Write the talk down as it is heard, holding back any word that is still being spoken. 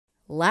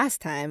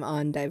Last time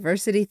on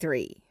Diversity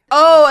 3.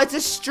 Oh, it's a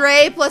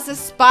stray plus a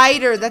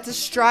spider. That's a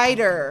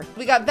strider.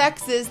 We got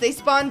Vexes. They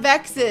spawn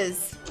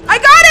Vexes. I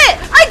got it!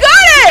 I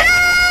got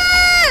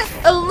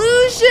it!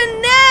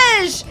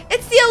 Illusion-ish!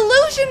 It's the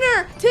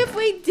Illusioner! Tiff,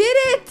 we did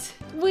it!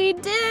 We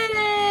did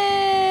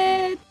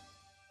it!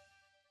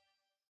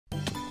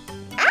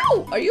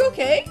 Ow! Are you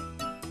okay?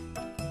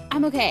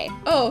 I'm okay.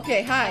 Oh,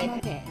 okay. Hi. I'm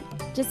okay.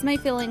 Just my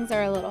feelings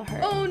are a little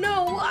hurt. Oh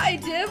no, why,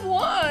 Tiff?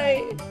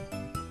 Why?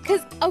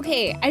 Because,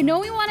 okay, I know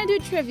we want to do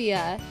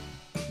trivia,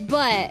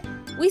 but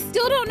we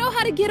still don't know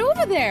how to get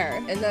over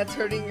there. And that's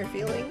hurting your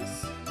feelings?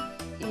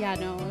 Yeah,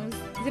 no,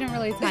 it didn't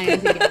really tie in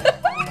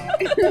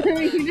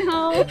together. You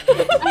know?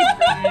 I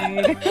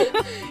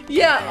tried.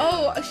 Yeah,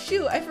 oh,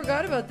 shoot, I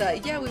forgot about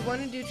that. Yeah, we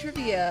want to do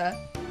trivia.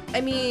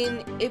 I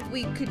mean, if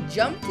we could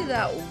jump to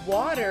that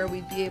water,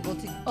 we'd be able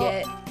to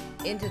get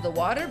into the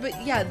water.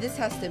 But yeah, this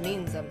has to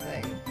mean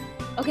something.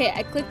 Okay,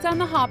 I clicked on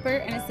the hopper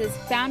and it says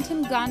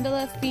Phantom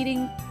Gondola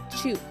Feeding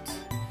Chute.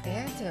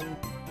 Phantom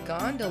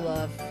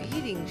Gondola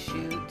Feeding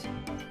Chute?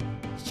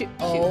 Shoot,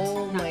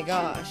 oh not my chute.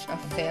 gosh, a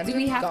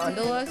Phantom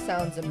Gondola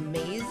sounds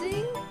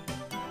amazing,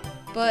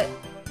 but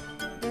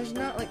there's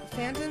not, like,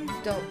 phantoms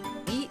don't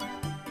eat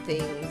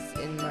things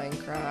in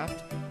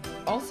Minecraft.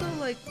 Also,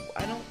 like,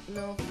 I don't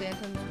know if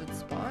phantoms would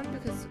spawn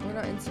because we're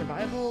not in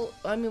survival.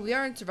 I mean, we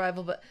are in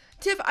survival, but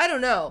Tiff, I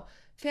don't know.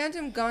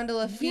 Phantom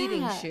Gondola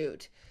Feeding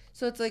Chute.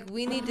 So it's like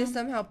we need to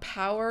somehow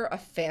power a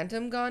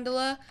phantom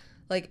gondola.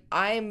 Like,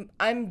 I'm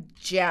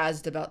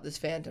jazzed about this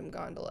phantom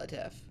gondola,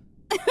 Tiff.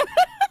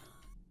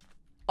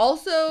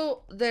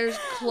 Also, there's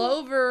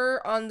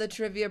clover on the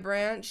trivia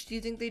branch. Do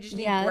you think they just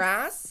need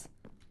grass?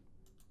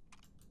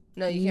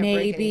 No, you can't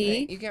break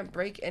anything. You can't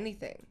break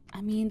anything.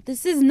 I mean,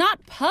 this is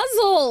not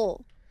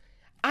puzzle.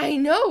 I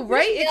know,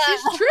 right? It's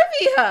just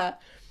trivia.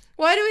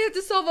 Why do we have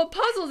to solve a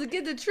puzzle to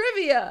get to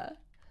trivia?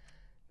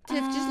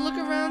 Tiff, just look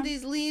around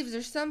these leaves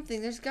or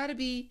something. There's gotta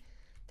be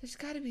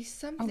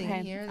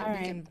something here that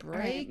we can break.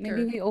 Right.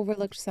 Maybe we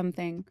overlooked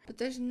something. But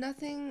there's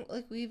nothing,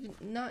 like, we've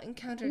not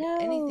encountered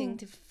anything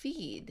to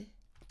feed.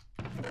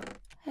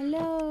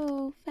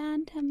 Hello,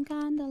 Phantom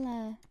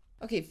Gondola.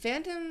 Okay,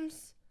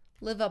 phantoms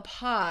live up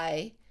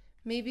high.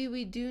 Maybe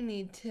we do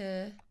need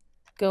to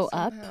go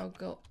up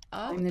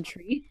in the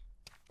tree.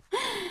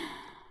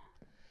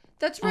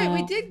 That's right.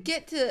 We did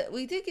get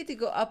to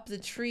go up the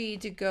tree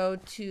to go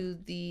to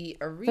the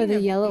arena for the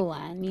yellow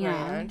one.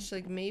 Branch.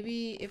 Like,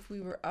 maybe if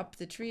we were up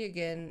the tree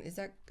again,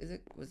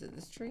 was it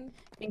this tree?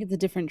 I think it's a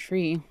different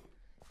tree.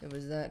 It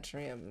was that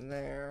tree up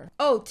there.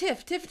 Oh,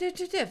 Tiff,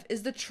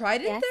 is the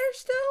trident there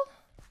still?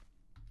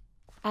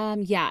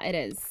 Yeah, it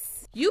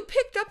is. You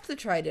picked up the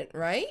trident,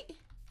 right?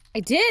 I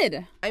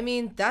did. I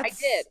mean,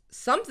 that's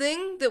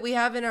something that we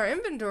have in our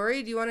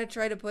inventory. Do you want to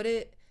try to put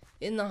it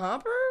in the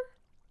hopper?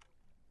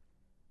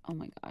 Oh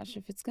my gosh,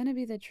 if it's gonna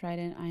be the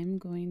trident, I'm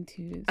going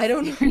to. I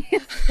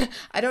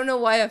don't know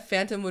why a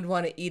phantom would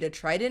want to eat a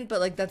trident, but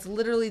like that's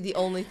literally the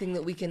only thing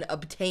that we can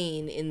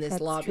obtain in this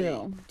lobby.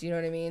 True. Do you know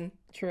what I mean?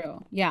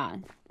 True. Yeah.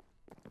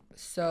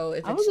 So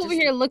if I was over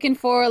here looking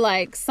for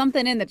like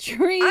something in the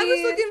tree. I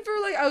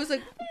was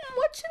like,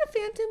 what should a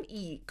phantom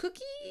eat?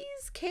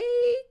 Cookies,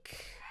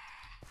 cake?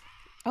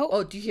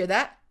 Oh, do you hear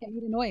that? I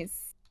heard a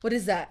noise. What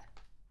is that?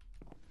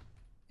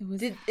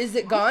 Is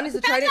it gone? Is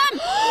the trident?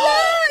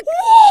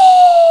 Whoa!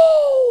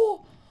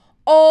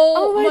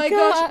 Oh my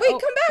gosh. Wait,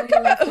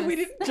 come back. We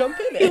didn't jump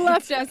in it. He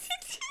left us.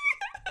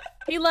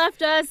 He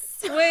left us.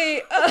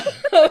 Wait,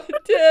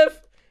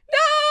 Tiff. No!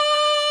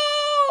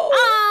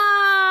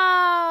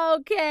 Oh,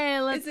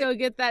 okay, let's go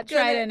get that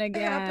trident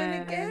again.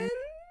 Happen again?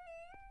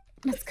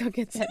 Let's go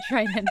get that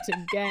trident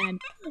again.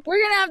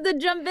 We're gonna have to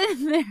jump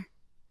in there.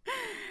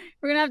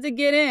 We're gonna have to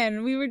get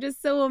in. We were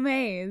just so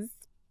amazed.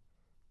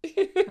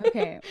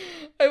 Okay.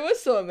 I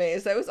was so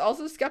amazed. I was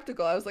also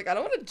skeptical. I was like, I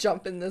don't want to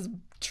jump in this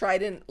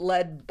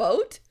trident-led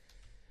boat.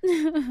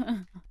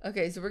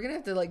 Okay, so we're gonna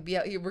have to like be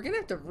out here. We're gonna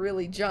have to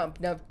really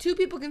jump. Now, 2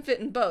 people can fit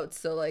in boats,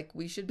 so like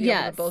we should be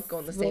able to both go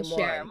in the same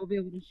one. We'll be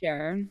able to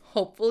share.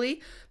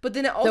 Hopefully. But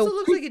then it also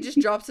looks like it just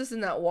drops us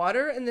in that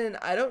water, and then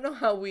I don't know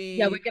how we.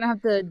 Yeah, we're gonna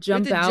have to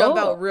jump out. Jump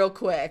out real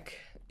quick.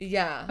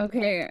 Yeah.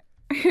 Okay.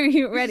 Are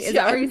you ready? Is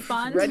that where you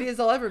spawned? Ready as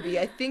I'll ever be.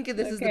 I think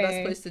this is the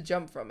best place to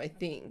jump from. I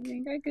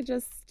think I could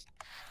just.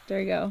 There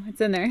you go. It's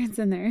in there. It's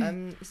in there.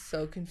 I'm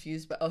so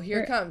confused, but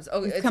here it comes.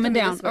 Oh, it's coming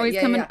down. Oh, he's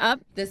coming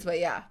up. This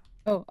way, yeah.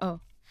 Oh.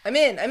 I'm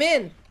in. Get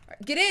in.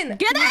 Get in.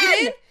 Get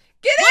in.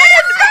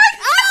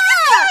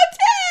 Ah!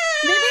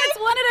 Maybe it's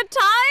one at a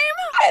time.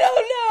 I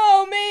don't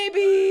know.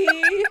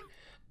 Maybe.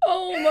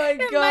 Oh my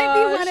god. It might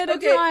be one at a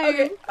time.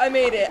 Okay. I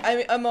made it.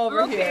 I'm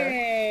over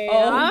here. Oh.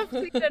 Off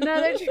to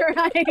another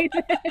trident.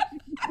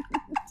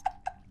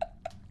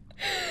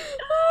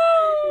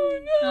 Oh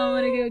no.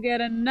 I'm gonna go get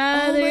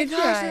another trident. Oh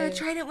my gosh, the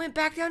trident went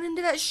back down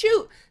into that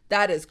chute.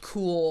 That is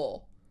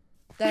cool.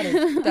 That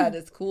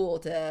is cool,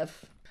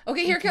 Tiff.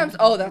 Okay, here it comes.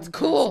 Oh, that's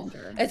cool.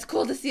 It's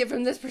cool to see it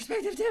from this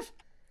perspective, Tiff.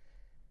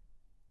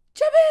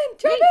 Jump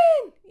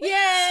in.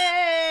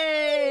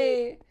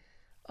 Yay!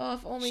 Oh,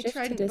 if only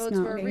trident boats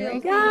were real. Here we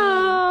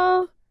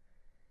go.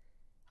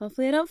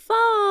 Hopefully I don't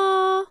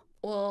fall.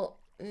 Well,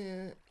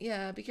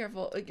 yeah, be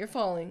careful. You're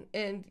falling.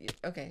 And,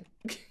 okay.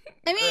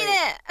 I made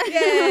it!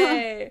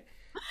 Yay!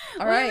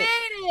 All right. We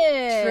made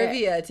it!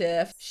 Trivia,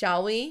 Tiff.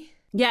 Shall we?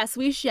 Yes,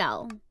 we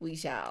shall. We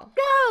shall.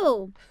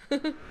 Go!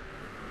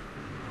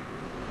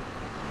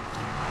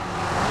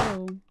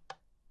 Oh.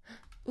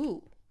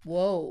 Ooh.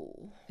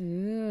 Whoa.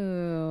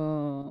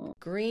 Ooh.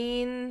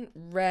 Green,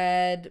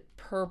 red,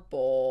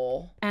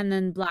 purple. And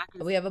then black.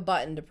 We have a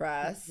button to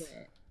press.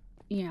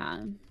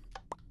 Yeah.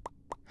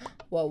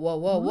 Whoa, whoa,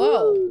 whoa,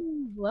 whoa.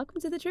 Ooh.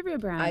 Welcome to the trivia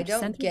branch. I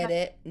don't get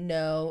it.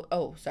 No.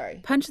 Oh, sorry.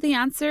 Punch the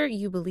answer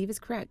you believe is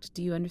correct.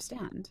 Do you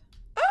understand?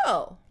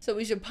 Oh, so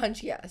we should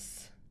punch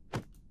yes.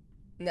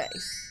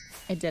 Nice.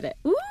 I did it.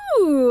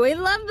 Ooh, I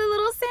love the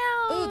little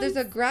sound. Oh, there's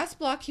a grass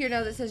block here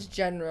now that says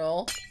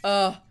general.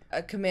 A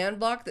command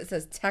block that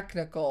says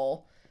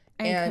technical.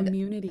 And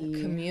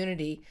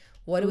community.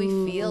 What do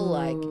we feel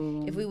like?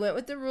 If we went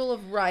with the rule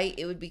of right,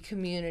 it would be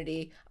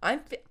community. I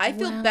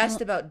feel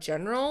best about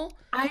general.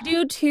 I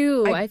do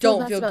too. I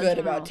don't feel good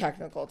about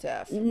technical,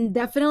 Tiff.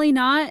 Definitely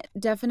not.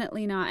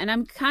 Definitely not. And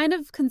I'm kind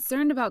of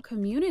concerned about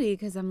community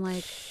because I'm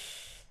like...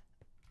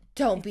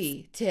 Don't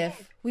be,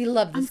 Tiff. We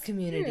love this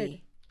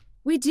community.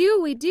 We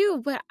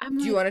do, but I'm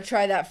like... Do you want to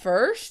try that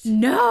first?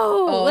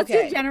 No. Oh, let's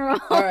do general.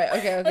 All right,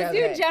 okay. Let's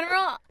do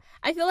general.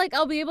 I feel like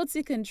I'll be able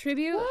to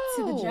contribute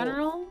to the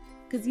general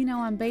because, you know,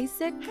 I'm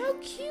basic. How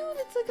cute.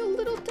 It's like a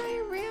little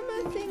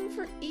diorama thing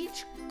for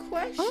each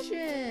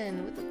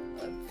question.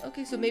 Oh.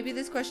 Okay, so maybe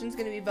this question's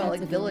going to be about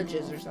like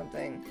villages or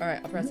something. All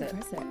right, I'll press it.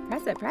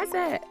 Press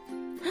it.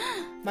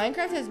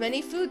 Minecraft has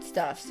many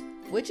foodstuffs.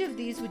 Which of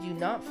these would you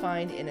not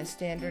find in a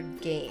standard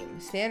game?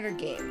 Standard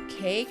game.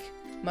 Cake,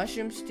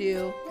 mushroom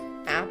stew,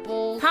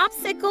 apples.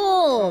 Popsicles.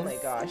 Oh my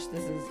gosh,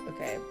 this is,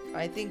 okay.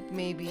 I think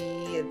maybe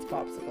it's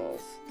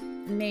popsicles.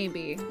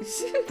 Maybe.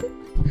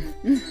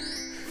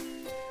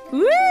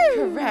 Woo!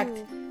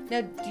 Correct.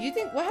 Now, do you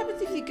think, what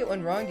happens if you get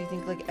one wrong? Do you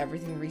think like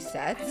everything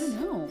resets? I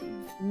don't know.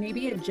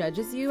 Maybe it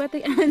judges you at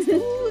the end.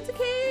 Ooh, it's a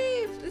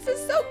cave. This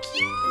is so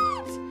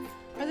cute.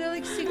 Are there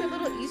like secret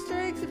little Easter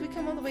eggs if we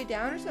come all the way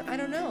down or something? I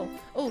don't know.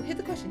 Oh, hit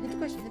the question.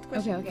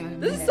 Okay.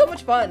 This is so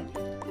much fun.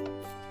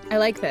 I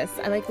like this.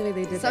 I like the way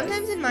they did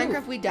Sometimes in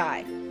Minecraft we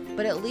die,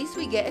 but at least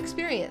we get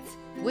experience.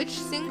 Which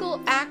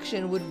single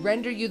action would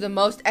render you the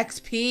most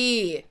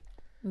XP?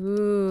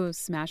 Ooh,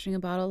 smashing a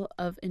bottle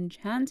of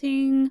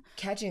enchanting.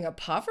 Catching a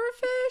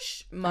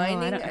pufferfish?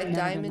 Mining a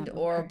diamond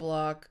ore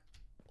block?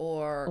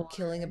 Or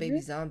killing a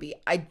baby zombie?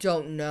 I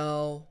don't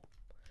know.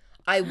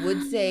 I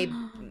would say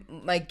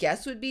my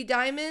guess would be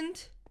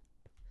diamond.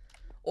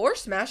 Or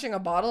smashing a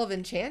bottle of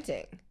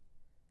enchanting.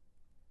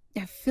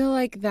 I feel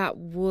like that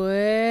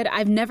would.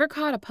 I've never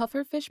caught a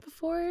pufferfish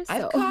before. So.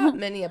 I've caught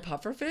many a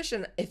pufferfish,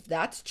 and if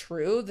that's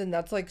true, then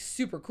that's like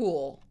super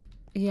cool.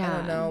 Yeah. I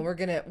don't know. We're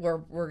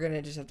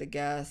gonna just have to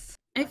guess.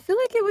 I feel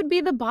like it would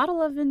be the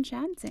bottle of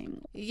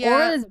enchanting.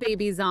 Yeah. Or this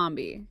baby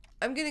zombie.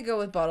 I'm gonna go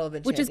with bottle of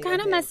enchanting. Which is kind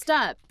of messed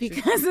up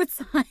because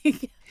it's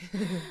like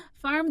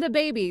farm the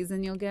babies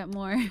and you'll get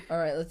more. All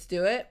right, let's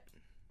do it.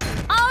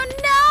 Oh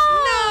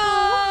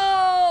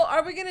no! No!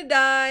 Are we gonna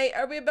die?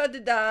 Are we about to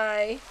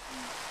die?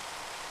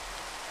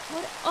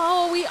 What?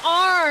 Oh, we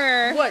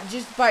are. What?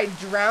 Just by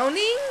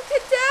drowning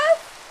to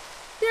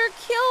death? They're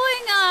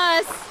killing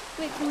us.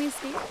 Wait, can we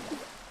escape?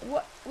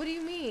 What? What do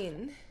you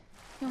mean?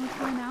 Can we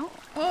climb out?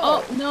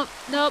 Oh,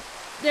 nope.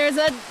 There's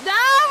a they're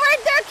killing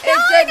us.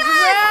 It's a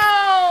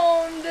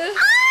drowned.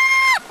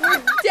 Ah!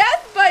 We're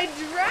death by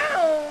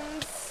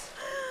drowns.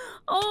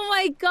 Oh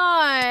my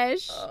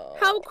gosh! Oh.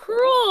 How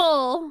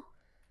cruel!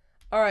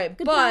 All right,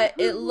 but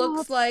it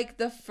looks like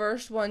the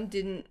first one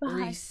didn't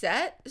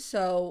reset.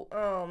 So,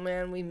 oh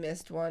man, we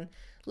missed one.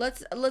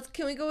 Let's.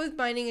 Can we go with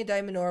mining a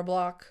diamond ore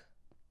block?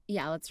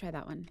 Yeah, let's try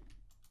that one.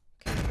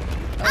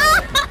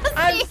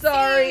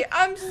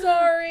 I'm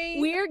sorry.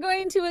 We are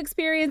going to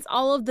experience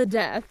all of the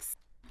deaths.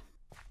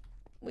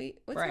 Wait,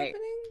 what's happening?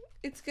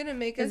 It's gonna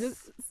make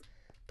us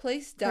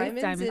place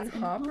diamonds in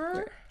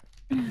hopper.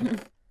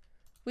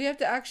 We have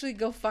to actually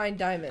go find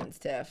diamonds,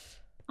 Tiff.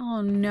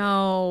 Oh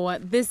no!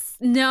 It's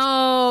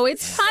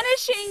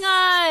punishing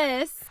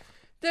us.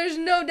 There's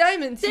no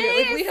diamonds here.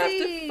 Like we have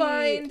to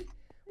find.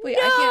 Wait,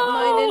 I can't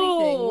mine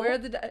anything. Where are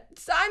the?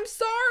 I'm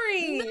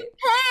sorry. The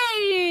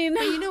pain.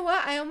 But you know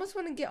what? I almost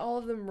want to get all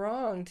of them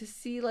wrong to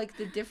see like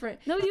the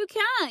different. No, you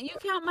can't. You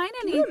can't mine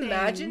anything. Can you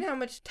imagine how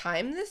much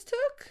time this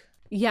took?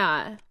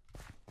 Yeah.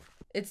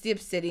 It's the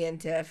obsidian,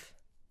 Tiff.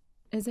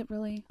 Is it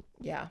really?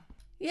 Yeah.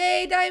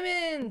 Yay,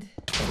 diamond!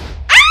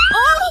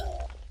 Oh!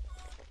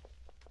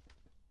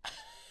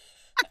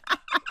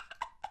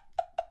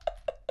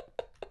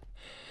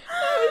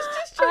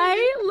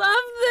 I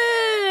love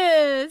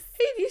this.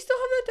 Hey, do you still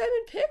have that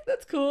diamond pick?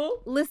 That's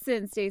cool.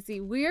 Listen, Stacy,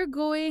 we're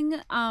going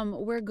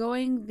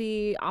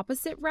the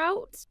opposite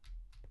route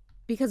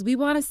because we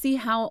want to see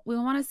all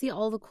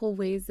the cool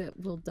ways that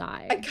we'll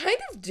die. I kind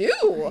of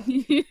do.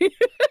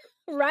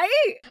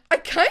 Right? I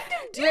kind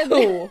of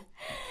do.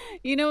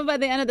 You know, by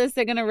the end of this,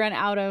 they're gonna run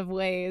out of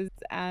ways,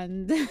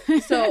 and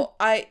So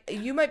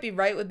you might be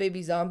right with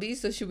baby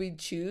zombies. So should we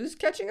choose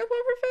catching a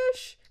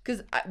pufferfish?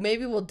 Because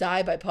maybe we'll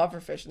die by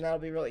pufferfish, and that'll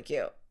be really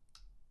cute.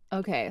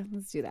 Okay,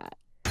 let's do that.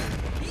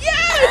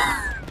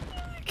 Yes!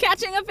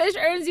 Catching a fish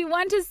earns you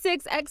 1 to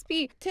 6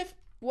 XP. Tiff,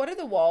 what are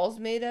the walls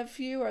made of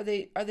for you? Are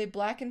they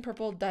black and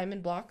purple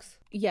diamond blocks?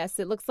 Yes,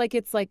 it looks like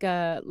it's like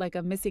a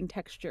missing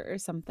texture or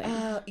something.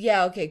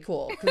 Yeah, okay,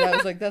 cool. Because I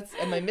was like,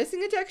 am I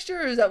missing a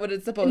texture, or is that what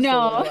it's supposed to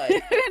look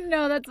like?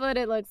 No, that's what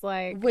it looks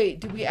like. Wait,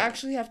 do we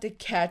actually have to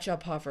catch a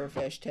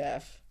pufferfish,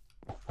 Tiff?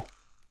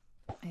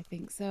 I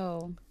think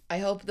so. I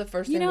hope the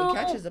first thing we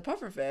catch is a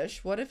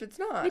pufferfish. What if it's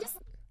not? I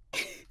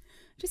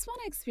just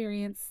want to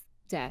experience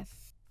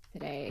death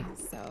today,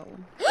 so.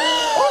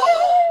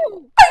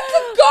 Oh! I'm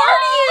the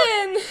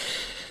guardian!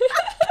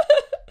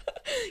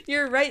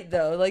 You're right,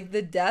 though. Like,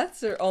 the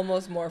deaths are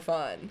almost more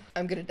fun.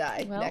 I'm gonna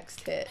die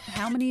next hit.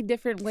 How many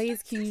different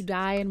ways can you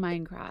die in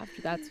Minecraft?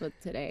 That's what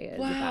today is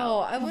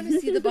Wow, about. I want to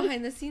see the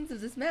behind the scenes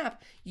of this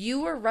map.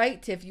 You were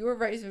right, Tiff. You were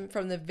right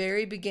from the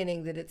very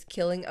beginning that it's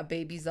killing a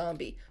baby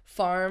zombie.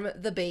 Farm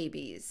the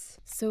babies.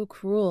 So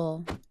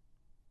cruel.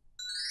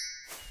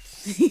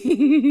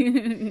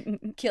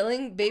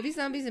 Killing baby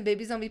zombies and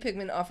baby zombie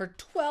pigmen offer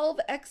 12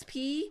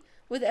 XP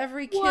with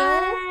every kill.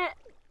 What?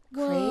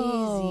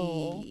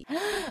 Crazy.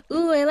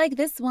 Ooh, I like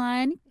this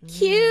one.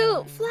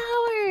 Cute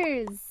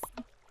flowers.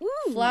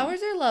 Ooh.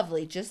 Flowers are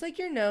lovely. Just like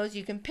your nose,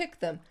 you can pick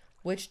them.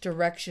 Which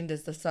direction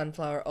does the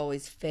sunflower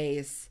always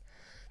face?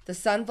 The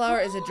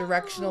sunflower is a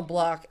directional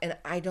block, and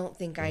I don't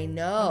think I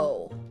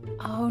know.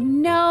 Oh,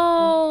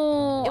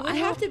 no. It would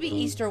have to be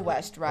east or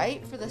west,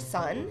 right? For the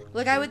sun?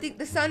 Like, I would think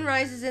the sun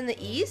rises in the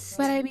east.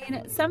 But I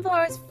mean,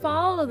 sunflowers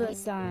follow the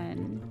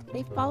sun.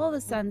 They follow the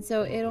sun,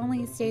 so it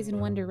only stays in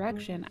one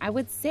direction. I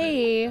would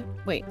say,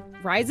 wait,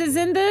 rises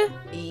in the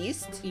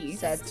East.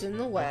 Sets in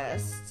the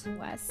west.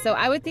 west. So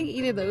I would think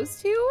either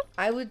those two.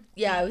 I would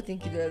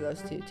think either of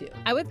those two, too.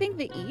 I would think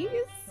the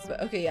east.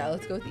 But, okay, yeah,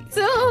 let's go with east.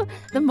 So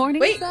the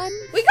morning sun.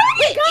 We got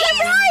it!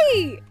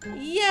 Right.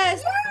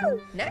 Yes!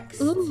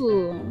 Next.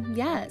 Ooh,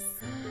 yes.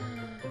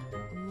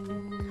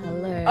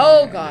 Color.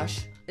 Oh,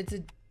 gosh. It's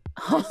a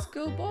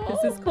disco ball?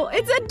 This is cool.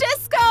 It's a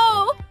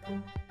disco!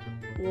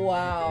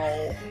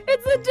 Wow.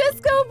 It's a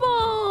disco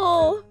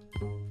ball!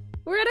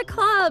 We're at a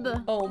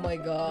club. Oh my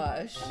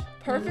gosh.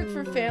 Perfect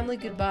for family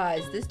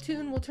goodbyes. This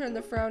tune will turn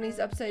the frownies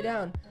upside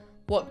down.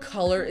 What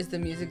color is the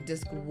music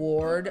disc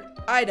ward?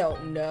 I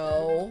don't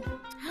know.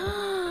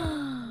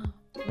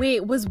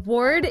 Wait, was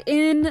Ward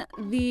in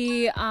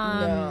the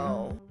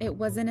No. It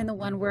wasn't in the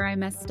one where I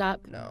messed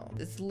up? No.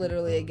 It's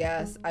literally a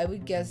guess. I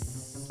would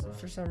guess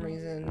for some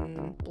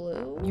reason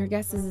blue. Your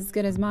guess is as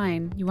good as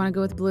mine. You want to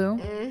go with blue?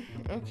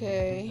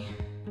 Okay.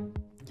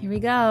 Here we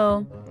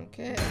go.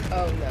 Okay.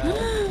 Oh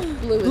no.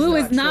 Blue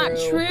is not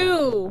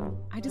true.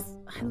 I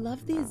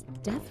love these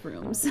death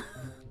rooms.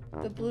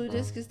 The blue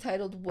disc is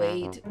titled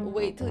Wait.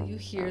 Wait till you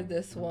hear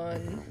this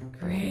one.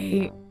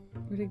 Great.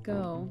 Where'd it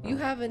go? You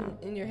have it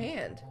in your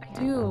hand. I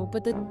do,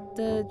 but the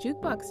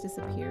jukebox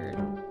disappeared.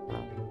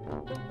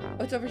 Oh,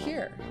 it's over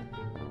here.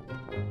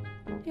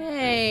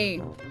 Hey!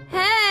 It's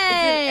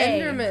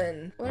Hey! an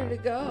Enderman. Where did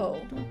it go?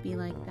 Don't be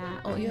like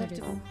that. Oh, you here have it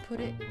to is. put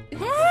it.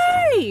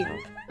 Hey!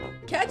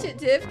 Catch it,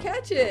 Tiff.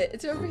 Catch it.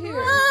 It's over here.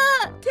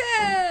 Ah!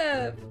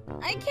 Tiff!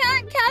 I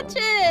can't catch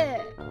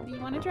it! Do you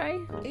want to try?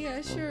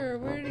 Yeah, sure.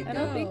 Where did it go? I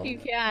don't think you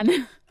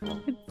can.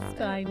 It's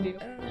behind you.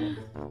 I don't know.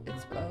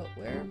 It's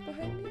where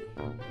behind me?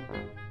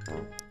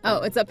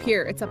 Oh, it's up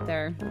here. It's up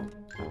there. Do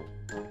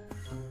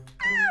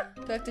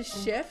I have to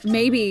shift?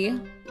 Maybe.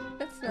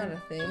 That's not a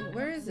thing.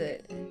 Where is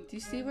it? Do you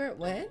see where it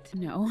went?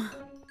 No.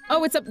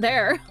 Oh, it's up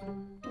there.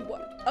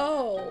 What?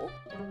 Oh.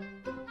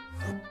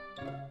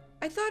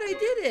 I thought I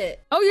did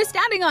it. Oh, you're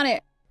standing on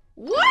it.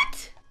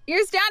 What?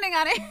 You're standing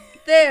on it.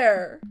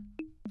 There.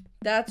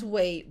 That's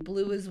wait.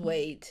 Blue is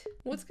wait.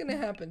 What's gonna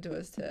happen to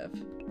us, Tiff?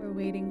 We're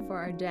waiting for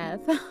our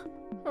death.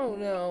 Oh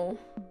no.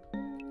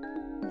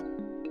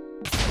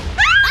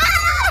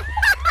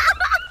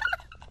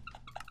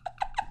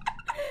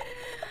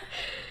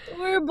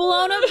 We're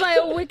blown up by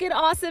a wicked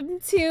awesome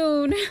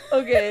tune.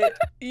 Okay,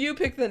 you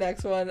pick the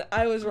next one.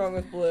 I was wrong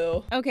with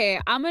blue. Okay,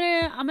 I'm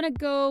gonna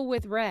go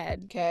with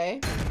red. Okay.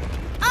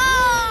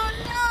 Oh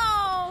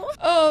no!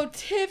 Oh,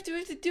 Tiff, do we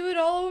have to do it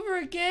all over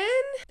again?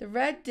 The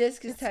red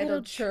disc is It's titled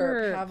titled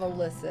Chirp. Chirp. Have a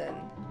listen.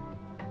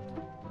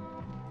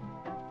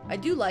 I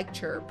do like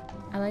Chirp.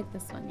 I like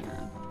this one,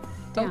 yeah.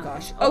 Oh Yeah.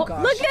 gosh. Oh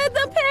gosh. Look at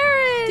the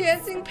parrots!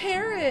 Dancing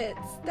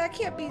parrots. That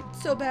can't be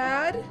so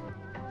bad.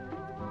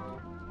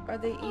 Are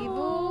they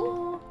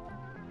evil? Oh,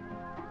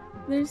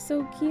 they're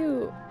so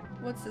cute.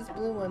 What's this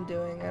blue one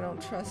doing? I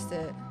don't trust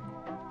it.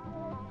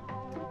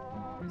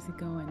 Where's it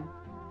going?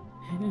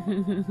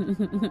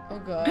 Oh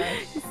gosh.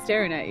 He's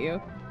staring at you.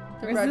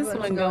 The Where's red this one's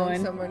one going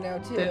going? somewhere now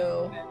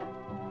too.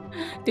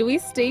 Do we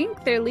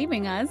stink? They're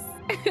leaving us.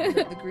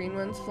 The green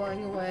one's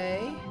flying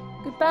away.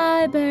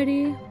 Goodbye,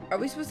 birdie. Are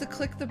we supposed to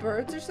click the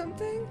birds or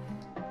something?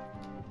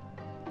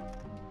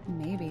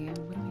 Maybe. What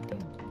do we do?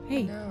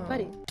 Hey, No.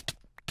 buddy.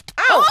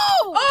 Ow!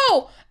 Oh!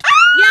 Oh!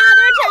 Yeah,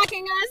 they're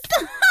attacking us.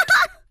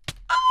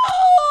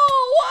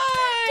 Oh!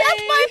 Why?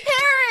 Death by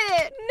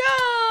parrot. No!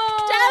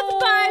 Death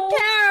by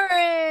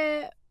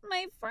parrot.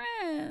 My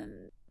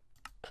friend.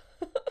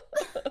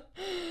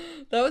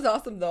 That was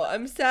awesome, though.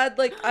 I'm sad.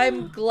 Like,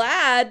 I'm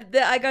glad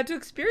that I got to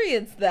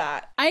experience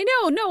that. I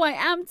know. No, I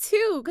am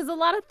too, because a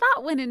lot of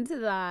thought went into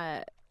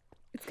that.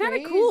 It's kind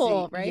of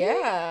cool, right?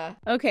 Yeah.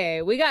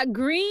 Okay, we got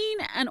green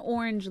and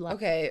orange left.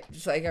 Okay,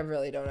 just like, I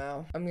really don't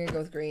know. I'm gonna go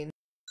with green.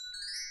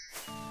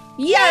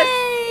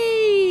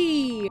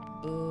 Yay!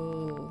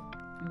 Ooh.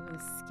 It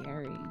was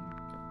scary.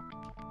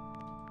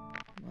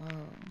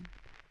 Whoa.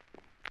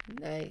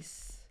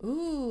 Nice.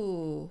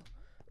 Ooh.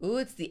 Ooh,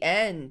 it's the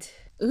end.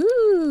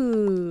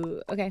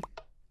 Ooh. Okay.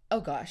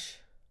 Oh, gosh.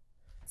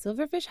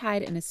 Silverfish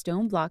hide in a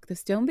stone block. The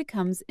stone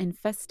becomes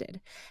infested.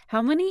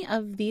 How many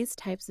of these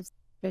types of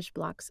fish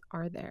blocks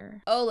are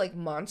there? Oh, like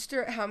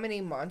how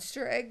many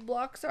monster egg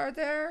blocks are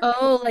there?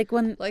 Oh, like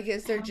when... Like,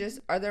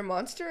 are there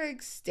monster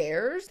egg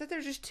stairs? That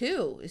there's just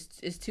 2.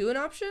 Is 2 an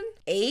option?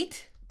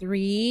 8?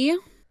 3,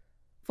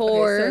 4,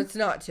 Okay, so it's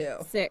not 2.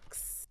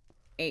 6,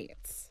 8.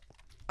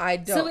 I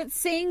don't. So it's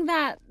saying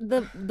that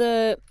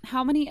the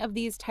how many of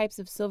these types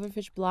of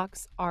silverfish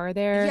blocks are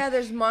there? Yeah,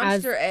 there's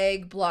monster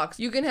egg blocks.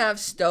 You can have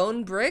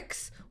stone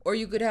bricks, or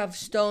you could have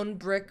stone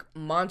brick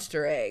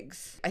monster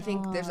eggs. I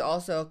think there's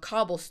also a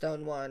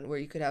cobblestone one where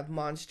you could have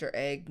monster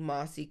egg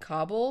mossy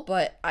cobble.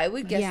 But I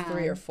would guess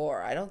 3 or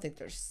 4. I don't think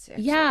there's 6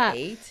 or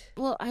 8.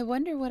 Well, I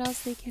wonder what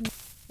else they can...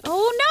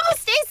 Oh no,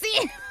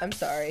 Stacy! I'm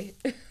sorry.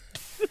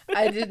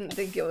 I didn't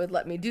think it would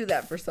let me do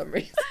that for some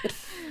reason.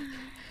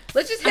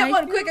 Let's just hit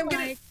one quick. I'm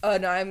gonna... Oh,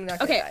 no, I'm not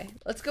gonna die.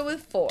 Let's go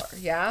with 4,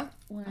 yeah?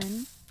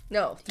 1.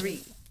 No,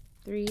 3.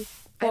 3,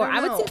 4.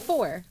 I would say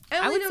 4.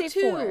 I would say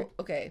 2. 4.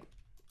 Okay.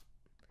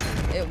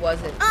 It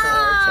wasn't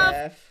 4,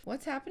 Tiff.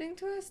 What's happening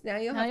to us? Now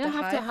you'll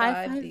have to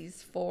high five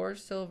these 4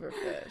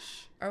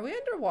 silverfish. Are we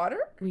underwater?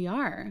 We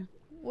are.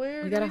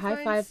 Where we do gotta we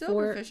high find five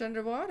silverfish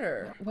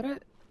underwater? What are...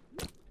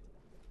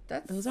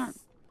 Those aren't...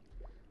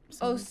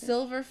 Oh,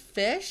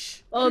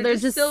 silverfish? Oh, they're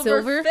just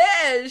silver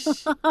fish.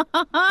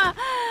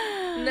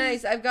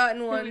 Nice. I've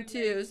gotten 1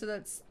 too, so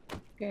that's...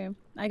 Okay.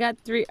 I got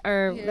 3,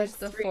 or here's that's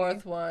the 3.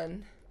 4th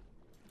one.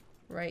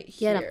 Right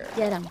Get here.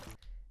 Get him.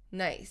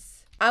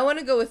 Nice. I want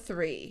to go with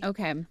 3.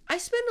 Okay. I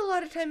spend a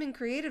lot of time in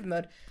creative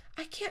mode.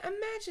 I can't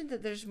imagine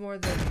that there's more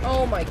than...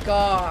 Oh my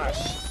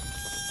gosh.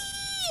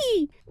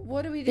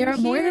 What do we do There are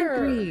here? more than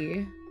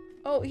 3.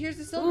 Oh, here's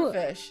the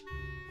silverfish.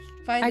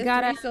 Find the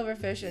 3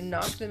 silverfish and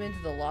knock them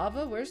into the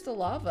lava. Where's the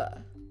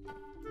lava?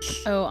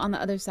 Oh, on the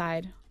other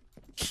side.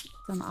 It's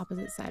on the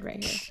opposite side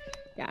right here.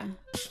 Yeah.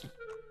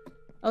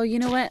 Oh, you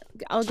know what?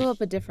 I'll go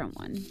up a different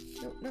one.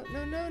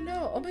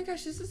 No. Oh my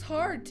gosh, this is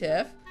hard,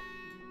 Tiff.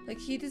 Like,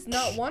 he does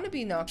not want to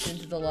be knocked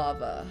into the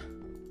lava.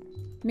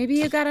 Maybe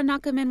you gotta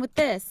knock him in with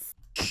this.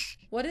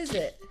 What is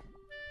it?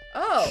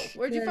 Oh,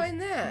 where'd you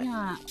find that?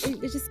 Yeah,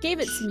 it just gave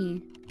it to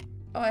me.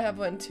 Oh, I have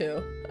one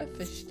too. A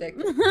fish stick.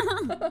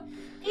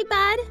 Hey,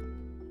 bud.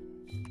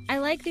 I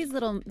like these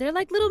they're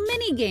like little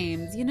mini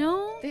games, you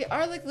know? They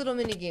are like little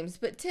mini games,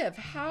 but Tiff,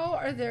 how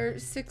are there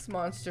 6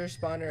 monster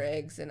spawner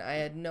eggs and I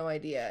had no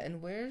idea?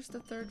 And where's the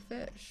 3rd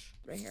fish?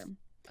 Right here.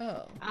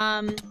 Oh.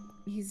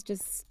 He's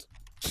just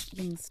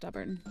being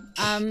stubborn.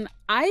 I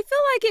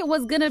feel like it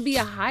was gonna be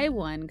a high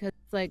one because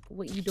it's like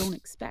what you don't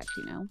expect,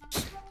 you know?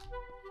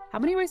 How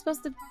many were we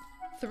supposed to...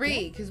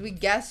 3, because we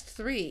guessed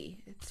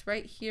 3. It's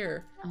right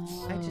here.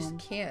 Oh. I just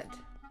can't.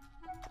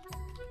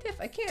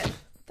 Tiff, I can't.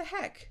 What the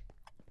heck?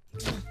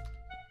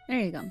 There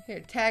you go.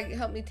 Here,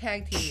 help me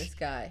tag team this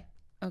guy.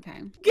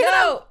 Okay.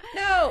 Get him!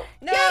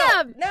 Get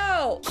him!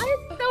 No! Why is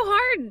it so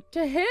hard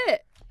to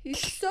hit? He's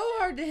so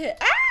hard to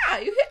hit. Ah!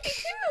 You hit me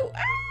too!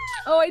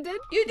 Ah! Oh, I did?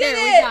 You did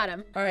it! We got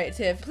him. All right,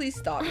 Tiff, please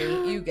stop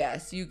me. You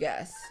guess.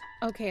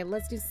 Okay,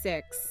 let's do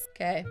 6.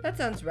 Okay, that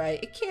sounds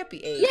right. It can't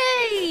be 8.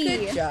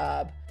 Yay! Good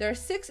job. There are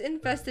 6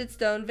 infested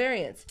stone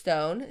variants.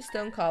 Stone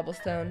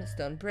cobblestone,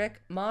 stone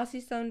brick,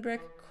 mossy stone brick,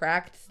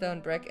 cracked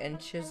stone brick, and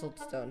chiseled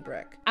stone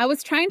brick. I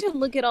was trying to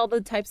look at all the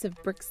types of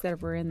bricks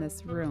that were in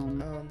this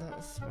room. Oh, that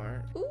was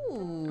smart.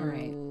 Ooh. All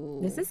right.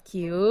 This is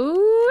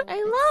cute. I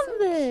love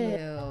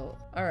this. Cute.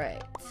 All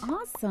right.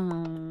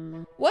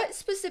 Awesome. What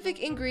specific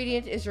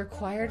ingredient is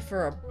required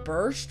for a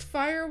burst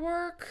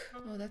firework?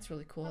 Oh, that's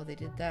really cool how they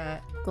did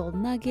that. Gold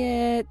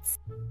nuggets,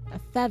 a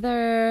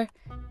feather,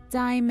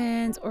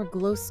 diamonds, or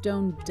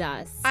glowstone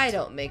dust. I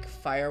don't make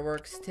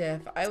fireworks,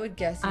 Tiff. I would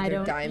guess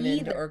either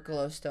diamond or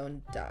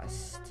glowstone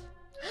dust.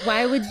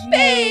 Why would you?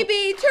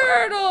 Baby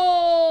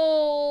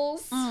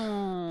turtles!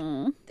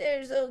 Aww.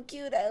 They're so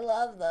cute. I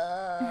love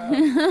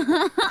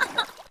them.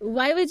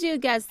 Why would you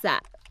guess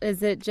that?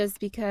 Is it just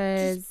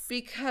because? Just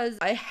because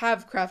I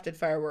have crafted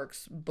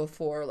fireworks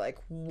before, like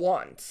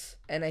once,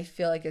 and I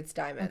feel like it's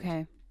diamond.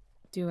 Okay,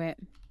 do it.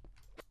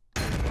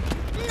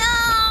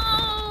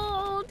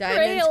 No!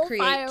 Diamonds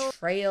create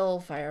trail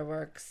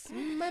fireworks.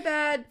 My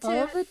bad, Tiff.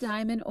 Follow the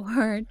diamond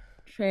ore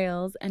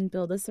trails and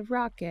build us a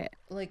rocket.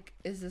 Like,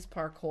 is this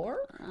parkour?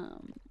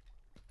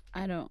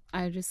 I'm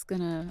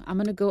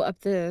gonna go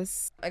up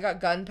this. I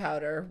got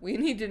gunpowder. We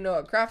need to know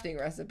a crafting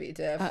recipe,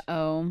 Tiff.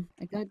 Uh-oh.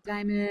 I got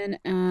diamond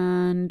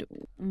and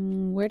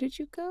where did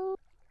you go?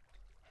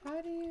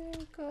 How do you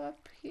go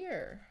up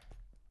here?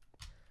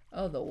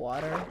 Oh, the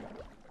water.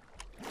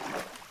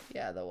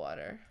 Yeah, the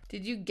water.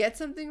 Did you get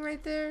something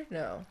right there?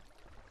 No.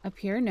 Up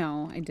here?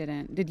 No, I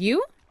didn't. Did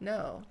you?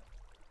 No.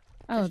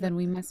 Oh, then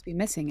we must be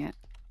missing it.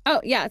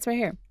 Oh, yeah, it's right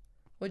here.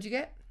 What'd you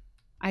get?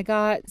 I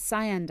got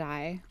cyan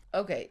dye.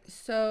 Okay,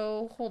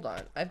 so hold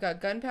on. I've got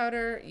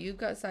gunpowder. You've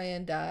got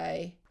cyan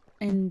dye.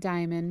 And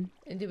diamond.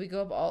 And did we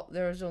go up all?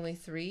 There was only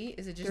 3.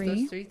 Is it just 3?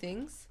 those 3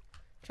 things?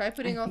 Try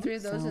putting all 3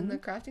 of those in the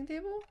crafting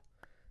table?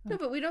 No,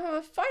 but we don't have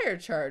a fire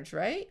charge,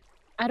 right?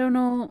 I don't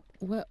know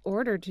what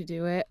order to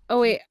do it.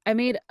 Oh, wait. I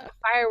made a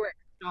firework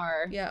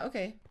star. Yeah,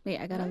 okay. Wait,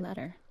 I got a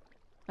letter.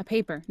 A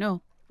paper.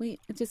 No. Wait,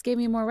 it just gave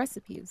me more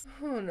recipes.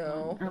 Oh,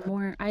 no. Or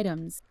more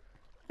items.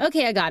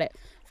 Okay, I got it.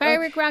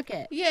 Firework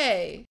rocket.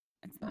 Yay.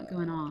 It's not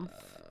going off.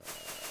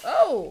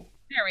 Oh.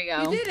 There we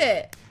go. You did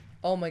it.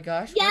 Oh, my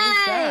gosh. Yay! What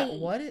is that?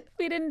 What?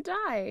 We didn't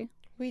die.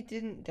 We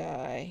didn't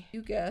die.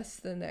 You guess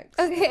the next.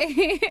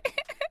 Okay.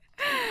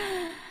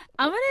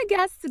 I'm going to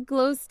guess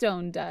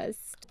glowstone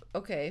dust.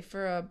 Okay,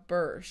 for a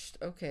burst.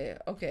 Okay,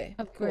 okay.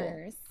 A cool.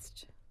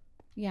 burst.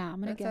 Yeah,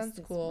 I'm going to guess sounds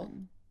this cool.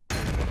 one.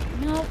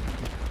 Nope.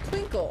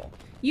 Twinkle.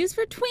 Use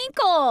for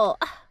twinkle.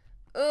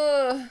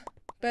 Ugh.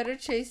 Better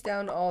chase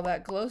down all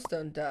that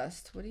glowstone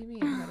dust. What do you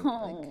mean? How do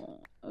Oh,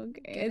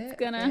 okay. Get It's it?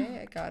 gonna. Okay,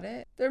 I got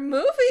it. They're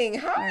moving.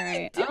 How All are you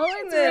right. doing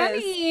It's this?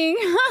 running.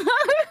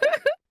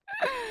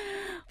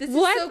 This is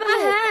What so the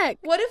cool. heck?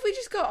 What if we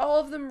just got all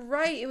of them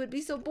right? It would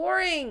be so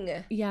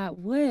boring. Yeah, it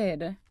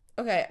would.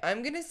 Okay,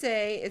 I'm gonna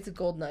say it's a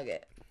gold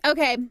nugget.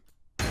 Okay.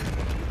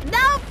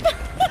 Nope.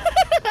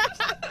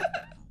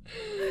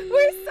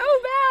 We're so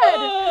bad.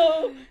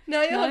 Oh,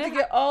 now you'll Now have I to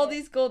get all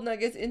these gold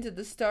nuggets into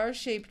the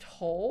star-shaped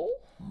hole.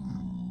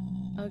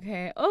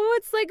 Okay. Oh,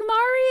 it's like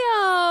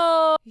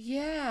Mario.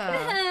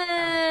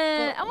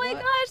 Yeah. Oh my what?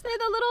 gosh, they're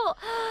the little.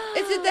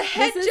 Is it the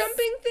head This is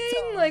jumping thing?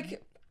 so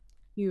Like,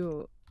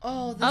 cute.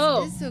 oh,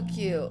 this is so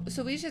cute.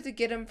 So we just have to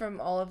get them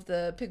from all of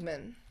the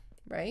pigmen,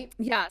 right?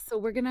 Yeah, so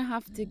we're gonna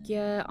have to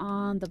get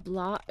on the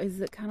block. Is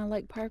it kind of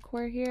like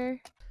parkour here?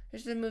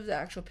 Just to move the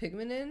actual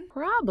pigmen in.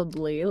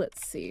 Probably.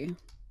 Let's see.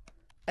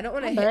 I don't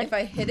want to hit. If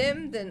I hit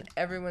him, then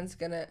everyone's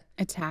gonna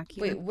Attack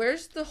you. Wait,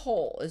 where's the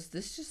hole? Is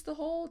this just the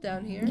hole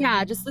down here?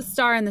 Yeah, just the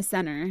star in the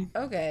center.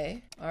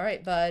 Okay. All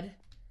right, bud.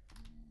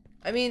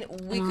 I mean,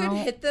 we could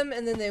hit them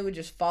and then they would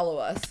just follow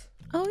us.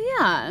 Oh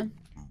yeah.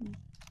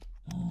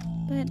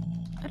 But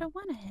I don't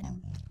want to hit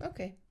him.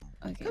 Okay.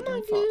 Okay. Come don't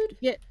on, fall.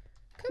 dude.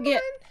 Come on.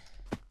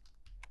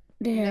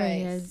 There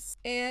he Nice. is.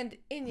 And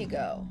in you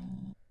go.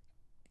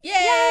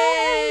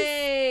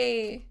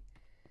 Yay!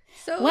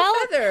 So Well-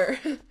 a feather.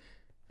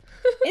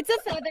 It's a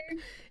feather.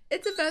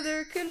 It's a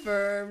feather,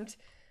 confirmed.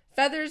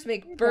 Feathers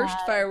make burst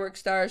firework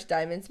stars,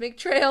 diamonds make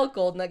trail,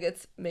 gold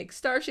nuggets make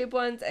star-shaped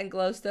ones, and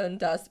glowstone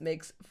dust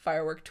makes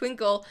firework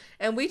twinkle.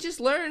 And we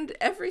just learned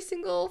every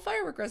single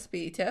firework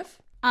recipe,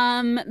 Tiff.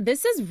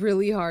 This is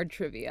really hard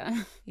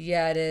trivia.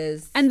 Yeah, it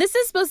is. And this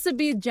is supposed to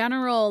be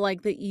general,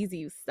 like the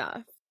easy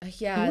stuff.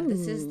 Yeah,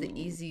 this is the Ooh.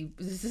 easy.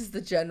 This is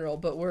the general,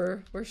 but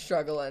we're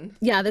struggling.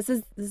 Yeah, this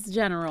is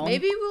general.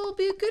 Maybe we'll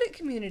be good at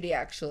community,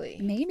 actually.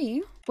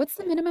 Maybe. What's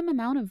the minimum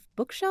amount of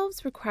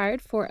bookshelves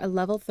required for a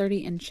level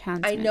 30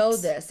 enchantment? I know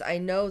this.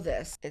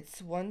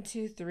 It's 1,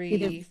 2, 3,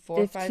 Either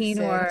 4, 5, 15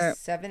 or 6,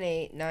 7,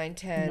 8, 9,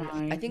 10. I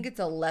 9. think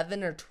it's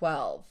 11 or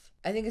 12.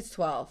 I think it's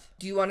 12.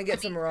 Do you want to get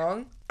some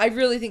wrong? I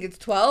really think it's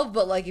 12,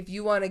 but like if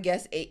you want to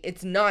guess 8,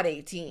 it's not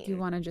 18. Do you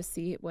want to just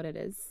see what it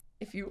is?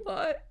 If you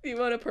want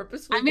to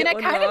purposefully I mean, get I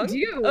one kind wrong. of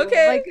do.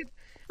 Okay. Like, it's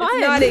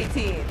It's not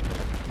 18.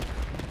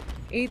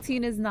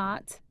 18 is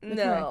not the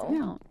No. correct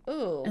amount.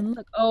 Ooh. And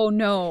look, oh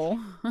no.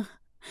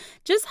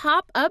 Just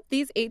hop up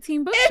these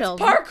 18 It's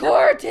bookshelves.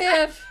 parkour,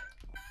 Tiff!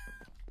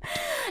 And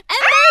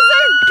there's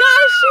a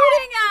guy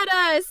shooting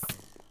at us.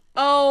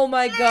 Oh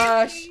my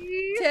gosh.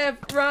 Tiff,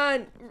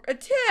 run.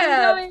 Tiff!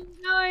 I'm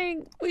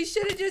going. We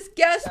should have just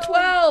guessed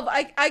 12.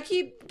 I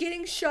keep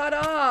getting shot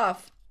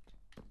off.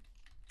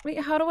 Wait,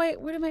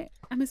 where am I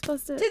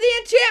supposed to? To the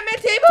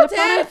enchantment table, Jump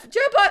on Tiff!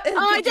 Jump on!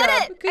 Oh, I did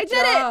it! Good I did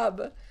it!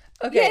 job.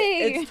 Okay,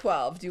 Yay! it's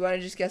 12. Do you want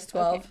to just guess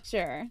 12? Okay,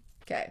 sure.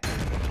 Okay.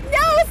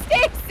 No,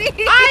 Stacy!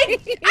 I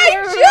just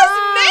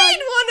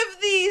made one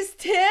of these,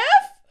 Tiff!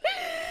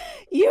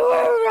 You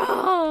were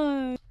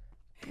wrong.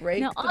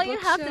 Break Now the all you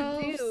have to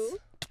bookshelves. do,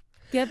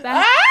 get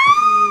back.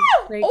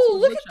 Ah! break Oh,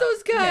 some look at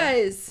bookshelves. those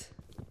guys.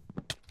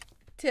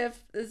 Tiff,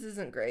 this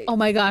isn't great. Oh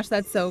my gosh,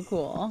 that's so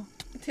cool.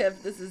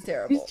 Tiff, this is He's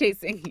terrible.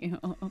 chasing you.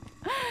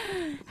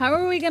 How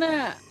are we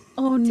gonna?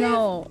 Oh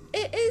no.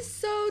 It is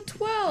so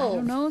 12. I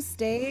don't know,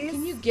 Stace.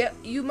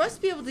 You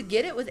must be able to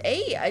get it with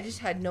 8. I just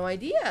had no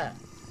idea.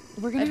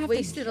 We're gonna I've have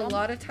wasted to a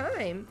lot of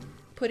time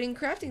putting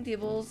crafting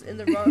tables in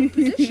the wrong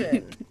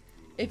position.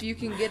 If you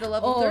can get a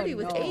level 30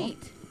 with no.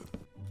 8.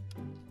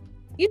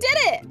 You did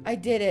it! I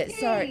did it. Yay.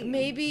 Sorry.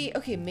 Maybe,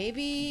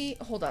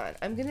 hold on.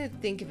 I'm gonna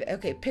think of it.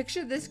 Okay,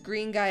 picture this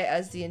green guy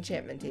as the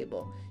enchantment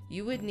table.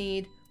 You would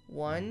need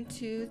 1,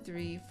 2,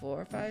 3,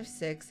 4, 5,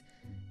 6,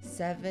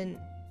 7,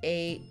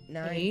 8,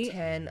 9,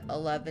 10,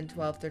 11,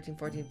 12, 13,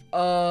 14.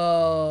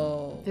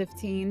 Oh.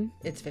 15.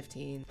 It's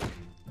 15.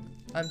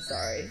 I'm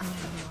sorry.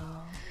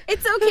 Oh.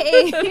 It's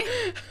okay.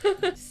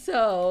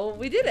 So,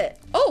 we did it.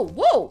 Oh,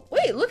 whoa.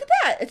 Wait, look at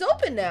that. It's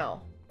open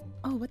now.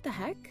 Oh, what the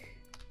heck?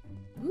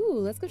 Ooh,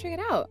 let's go check it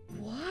out.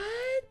 What?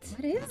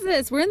 What is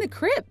this? We're in the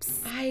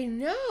crypts. I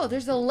know.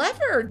 There's a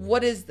lever.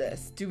 What is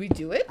this? Do we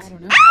do it? I don't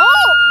know.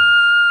 Oh!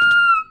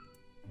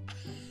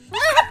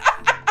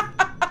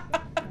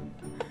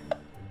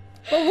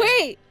 But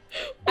wait.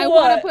 I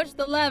want to push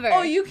the lever.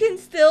 Oh, you can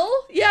still?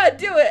 Yeah,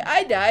 do it.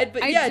 I died,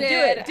 but yeah, do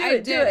it.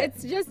 Do it.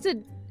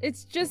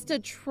 It's just a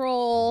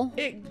troll.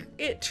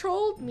 It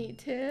trolled me,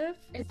 Tiff.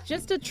 It's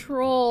just a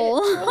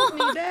troll. It trolled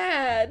me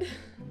bad.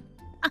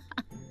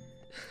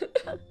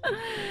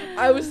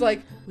 I was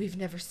like, we've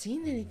never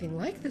seen anything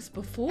like this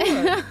before.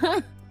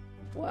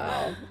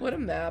 Wow, what a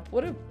map.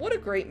 What a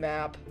great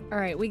map. All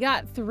right, we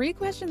got 3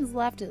 questions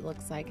left, it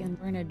looks like, and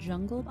we're in a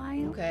jungle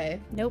biome. Okay.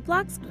 Note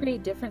blocks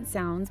create different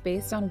sounds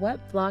based on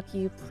what block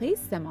you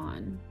place them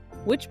on.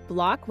 Which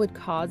block would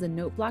cause a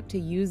note block to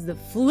use the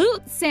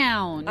flute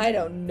sound? I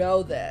don't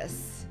know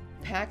this.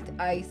 Packed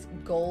ice,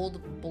 gold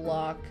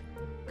block,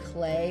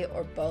 clay,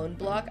 or bone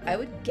block. I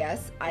would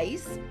guess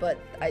ice, but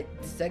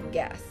it's a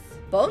guess.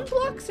 Bone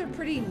blocks are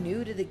pretty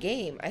new to the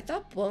game. I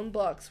thought bone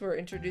blocks were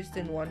introduced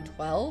in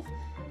 1.12,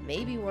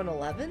 maybe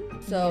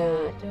 1.11.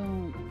 So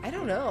yeah, I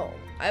don't know.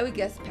 I would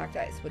guess packed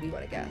ice. What do you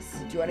want to guess?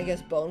 Do you want to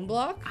guess bone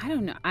block? I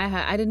don't know.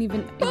 I didn't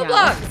even. Bone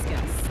block. Let's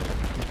guess.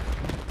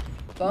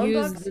 Bone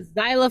Use blocks. the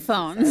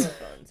xylophones.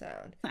 Xylophone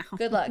sound.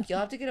 Good luck. You'll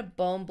have to get a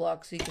bone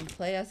block so you can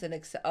play us an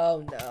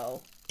oh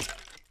no.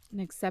 An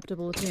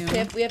acceptable tune.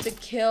 Tiff, we have to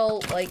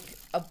kill like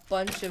a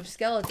bunch of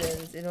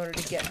skeletons in order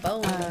to get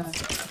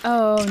bones.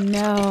 Oh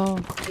no.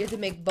 You have to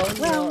make bone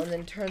meal and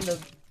then turn the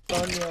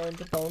bone meal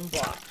into bone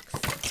blocks.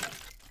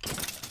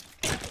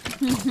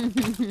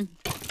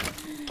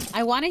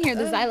 I want to hear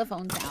the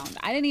xylophone sound.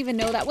 I didn't even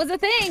know that was a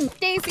thing.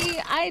 Stacy,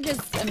 I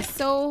just am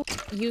so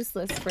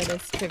useless for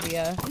this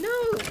trivia. No,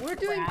 we're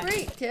doing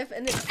great, Tiff,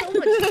 and it's so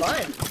much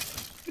fun.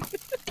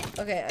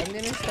 Okay, I'm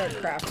gonna start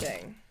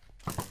crafting.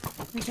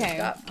 Okay.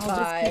 Got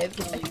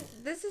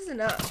 5. This is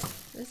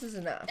enough. This is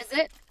enough. Is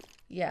it?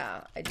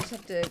 Yeah, I just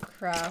have to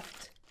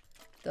craft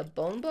the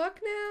bone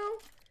block now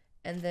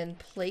and then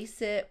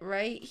place it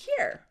right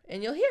here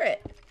and you'll hear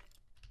it.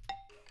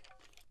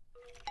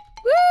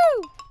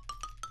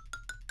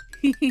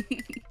 Woo!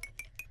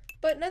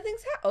 But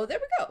nothing's oh, there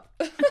we go.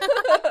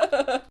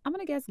 I'm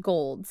gonna guess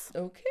golds.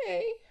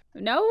 Okay.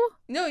 No?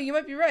 No, you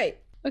might be right.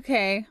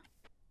 Okay.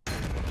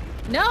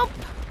 Nope.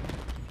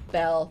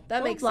 Bell.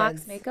 That makes sense.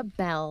 Blocks make a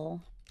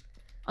bell.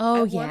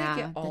 Oh, yeah. I want to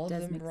get all of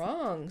them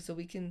wrong so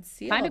we can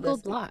see Find all a gold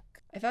this. block.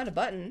 I found a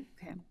button.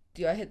 Okay.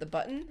 Do I hit the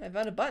button? I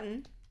found a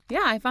button.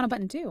 Yeah, I found a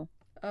button too.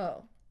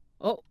 Oh.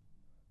 Oh.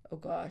 Oh,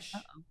 gosh.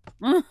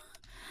 Uh-oh.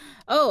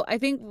 Oh, I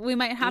think we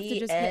might have to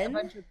just hit a EN?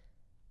 bunch of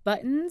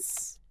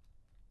buttons.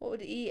 What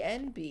would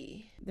EN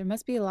be? There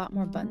must be a lot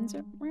more buttons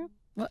around.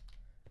 What?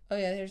 Oh,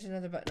 yeah, there's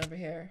another button over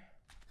here.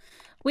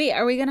 Wait,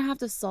 are we going to have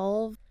to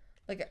solve?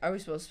 Like, are we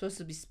supposed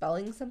to be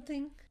spelling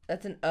something?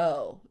 That's an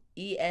O.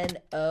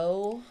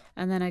 E-N-O.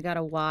 And then I got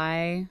a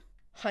Y.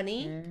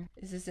 Honey. There.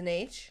 Is this an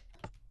H?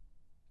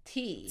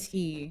 T.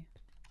 T.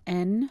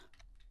 N.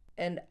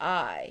 And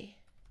I.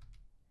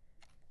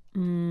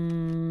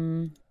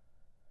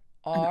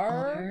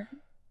 R.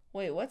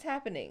 Wait, what's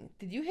happening?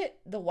 Did you hit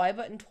the Y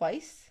button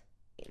twice?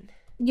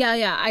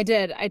 Yeah, I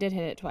did. I did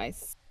hit it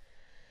twice.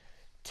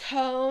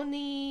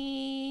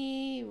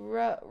 Tony.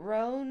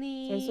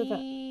 Roni.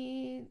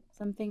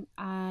 Something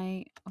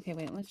I... Okay,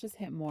 wait, let's just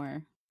hit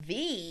more.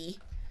 V?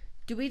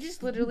 Do we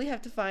just literally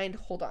have to find...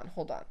 Hold on.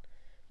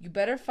 You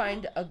better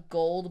find a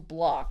gold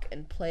block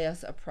and play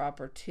us a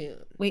proper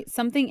tune. Wait,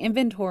 something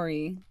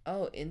inventory.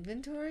 Oh,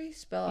 inventory?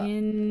 Spell out.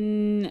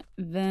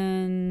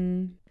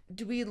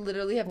 Do we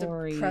literally have to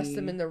press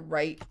them in the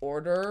right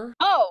order?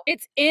 Oh,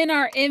 it's in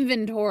our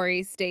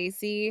inventory,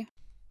 Stacy.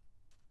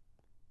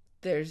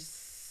 There's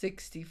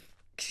 60...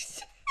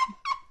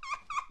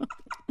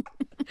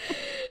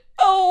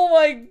 Oh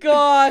my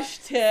gosh,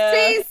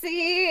 Tiff.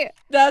 Stacy!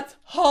 That's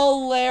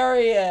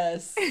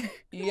hilarious.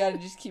 You gotta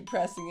just keep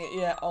pressing it.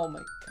 Yeah, oh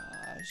my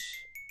gosh.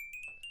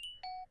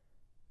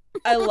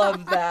 I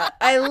love that.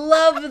 I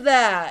love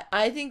that.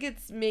 I think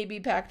it's maybe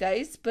packed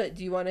ice, but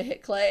do you want to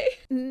hit clay?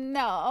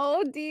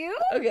 No, do you?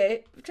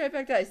 Okay, try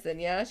packed ice then,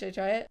 yeah? Should I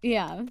try it?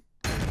 Yeah.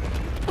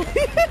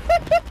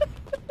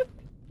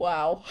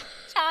 Wow.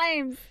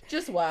 Chimes.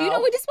 Just wow. You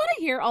know, we just want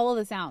to hear all of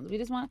the sounds. We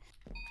don't want to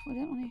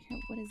hear,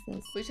 what is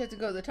this? We just have to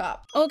go to the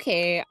top.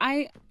 Okay,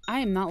 I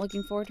am not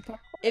looking forward to parkour.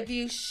 If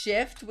you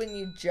shift when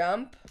you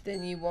jump,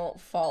 then you won't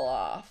fall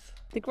off.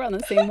 I think we're on the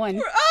same one. Oh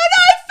no,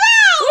 I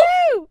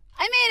fell! Woo!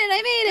 I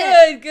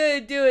made it!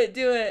 Good, do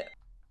it.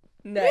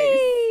 Nice.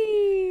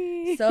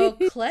 Whee! So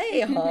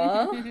clay,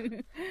 huh?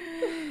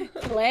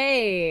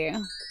 Clay.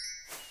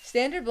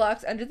 Standard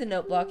blocks under the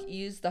note block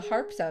use the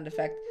harp sound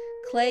effect.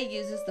 Clay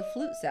uses the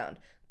flute sound.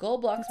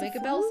 Gold blocks make a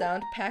bell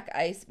sound. Pack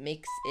ice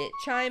makes it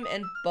chime.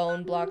 And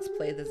bone blocks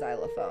play the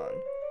xylophone.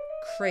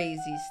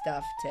 Crazy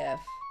stuff, Tiff.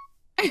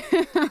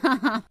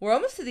 We're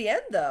almost to the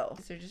end, though.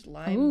 Is there just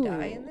lime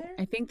dye in there?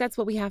 I think that's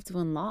what we have to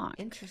unlock.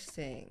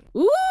 Interesting.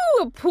 Ooh,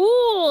 a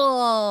pool.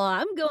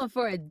 I'm going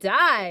for a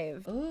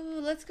dive.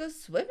 Ooh, let's go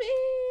swimming.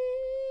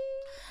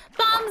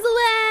 Bombs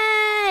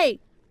away.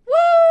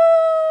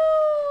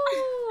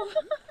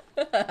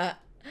 Woo!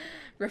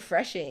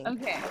 Refreshing.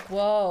 Okay.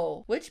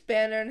 Whoa. Which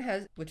banner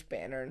has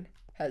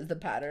the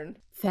pattern?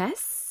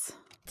 Fess?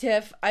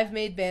 Tiff, I've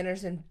made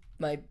banners in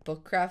my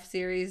bookcraft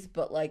series,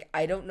 but like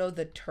I don't know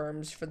the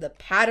terms for the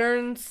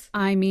patterns.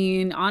 I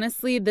mean,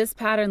 honestly, this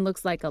pattern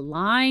looks like a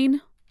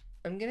line.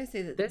 I'm gonna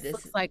say that this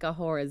looks like a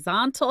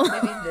horizontal.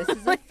 Maybe this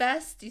is a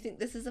fess. Do you think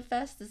this is a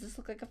fess? Does this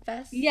look like a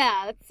fess?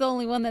 Yeah, it's the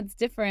only one that's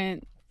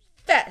different.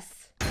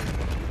 Fess. No!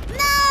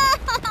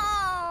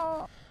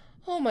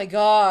 Oh my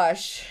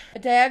gosh. A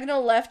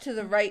diagonal left to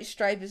the right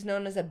stripe is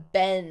known as a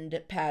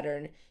bend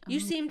pattern. You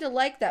seem to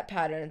like that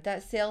pattern.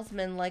 That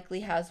salesman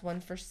likely has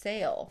one for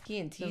sale.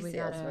 T&T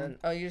salesman.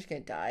 Oh, you're just gonna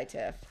die,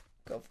 Tiff.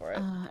 Go for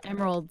it.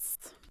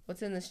 Emeralds.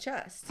 What's in this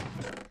chest?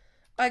 Oh,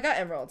 I got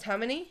emeralds. How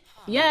many?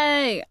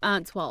 Yay!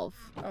 12.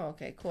 Oh,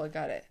 okay, cool. I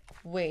got it.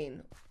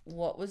 Wayne,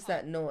 what was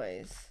that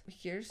noise?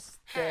 Here's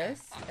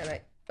this,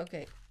 and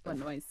okay. What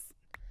noise?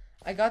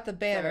 I got the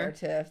banner,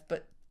 Tiff,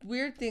 but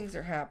weird things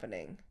are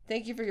happening.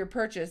 Thank you for your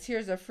purchase.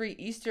 Here's a free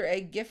Easter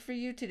egg gift for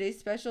you. Today's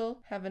special.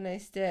 Have a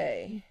nice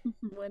day.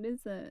 What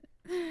is it?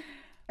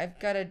 I've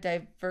got a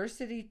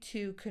Diversity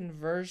 2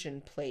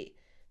 conversion plate.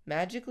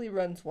 Magically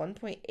runs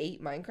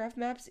 1.8 Minecraft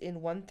maps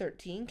in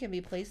 1.13. Can be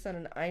placed on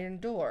an iron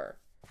door.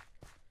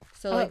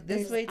 So like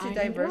this way to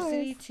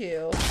Diversity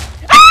 2.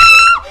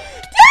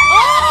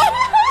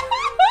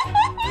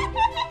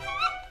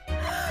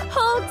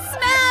 Hulk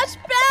smash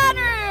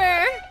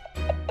banner!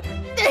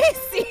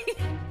 Stacy!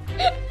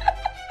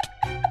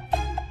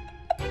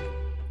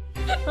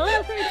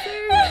 Hello, Fraser.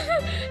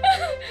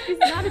 He's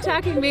not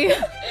attacking me.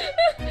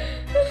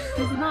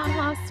 He's not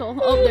hostile.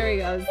 Oh, there he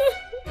goes.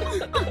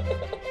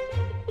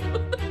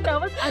 That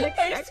was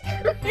unexpected.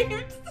 I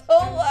screamed so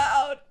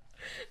loud.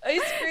 I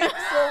screamed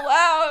so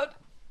loud.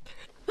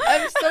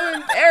 I'm so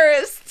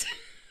embarrassed.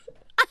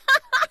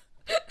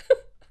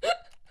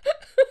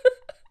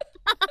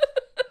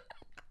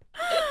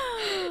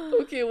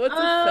 Okay, what's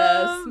a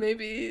fest?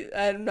 Maybe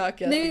I'm not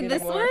guessing maybe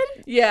this anymore. one?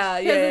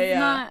 Yeah.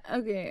 Not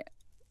okay.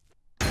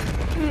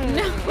 No.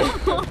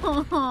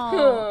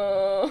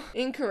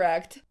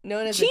 Incorrect.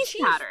 Known as Chief a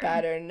chief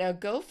pattern. Now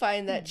go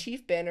find that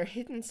chief banner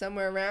hidden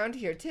somewhere around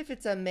here. Tiff,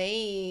 it's a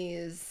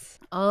maze.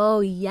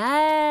 Oh,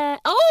 yeah.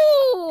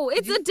 Oh,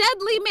 it's a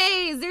deadly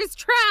maze. There's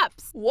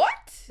traps.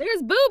 What?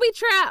 There's booby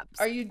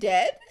traps. Are you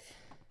dead?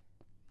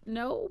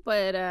 No,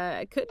 but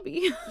it could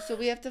be. So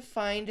we have to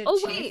find a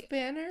chief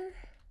banner?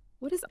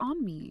 What is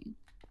on me?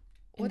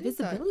 What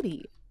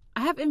invisibility.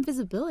 I have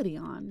invisibility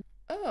on.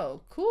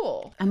 Oh,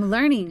 cool. I'm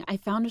learning. I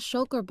found a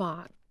shulker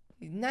box.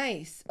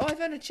 Nice. Oh, I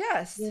found a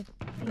chest.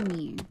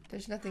 Me.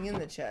 There's nothing in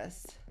the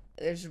chest.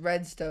 There's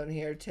redstone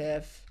here,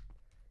 Tiff.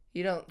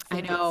 You don't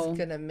think I know. It's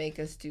gonna make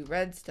us do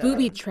redstone?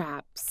 Booby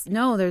traps.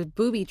 No, there's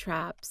booby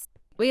traps.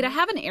 Wait, I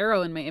have an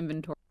arrow in my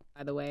inventory,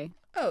 by the way.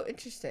 Oh,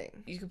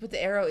 interesting. You could put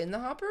the arrow in the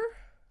hopper?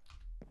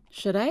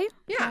 Should I?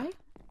 Yeah. Let's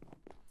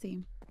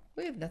see.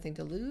 We have nothing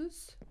to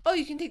lose. Oh,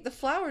 you can take the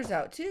flowers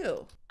out,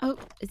 too. Oh,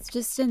 it's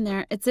just in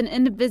there. It's an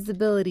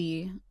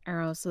invisibility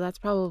arrow, so that's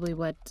probably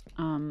what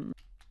turned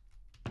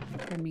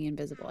me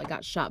invisible. I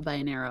got shot by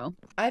an arrow.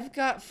 I've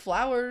got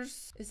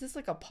flowers. Is this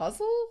like a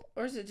puzzle?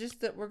 Or is it just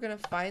that we're going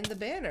to find the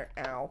banner?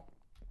 Ow.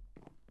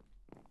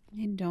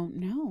 I don't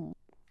know.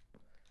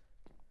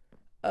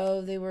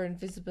 Oh, they were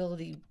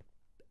invisibility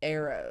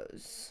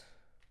arrows.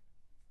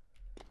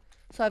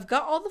 So I've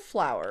got all the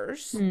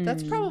flowers.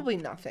 That's probably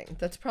nothing.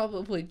 That's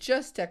probably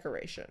just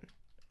decoration.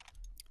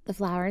 The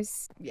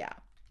flowers? Yeah.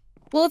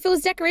 Well, if it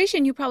was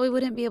decoration, you probably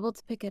wouldn't be able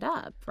to pick it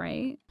up,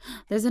 right?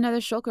 There's another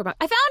shulker box.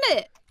 I found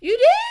it! You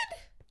did?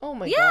 Oh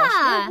my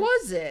gosh. Where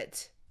was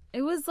it?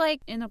 It was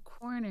like in a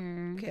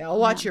corner. Okay, I'll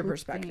watch your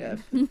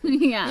perspective.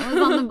 Yeah, it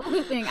was on the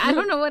blue thing. I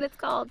don't know what it's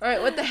called. All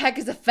right, what the heck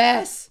is a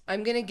fess?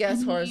 I'm going to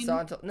guess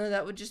horizontal. No,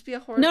 that would just be a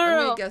horizontal. No.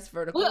 I'm going to guess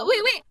vertical.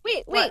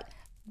 Wait. What?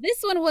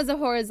 This one was a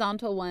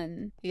horizontal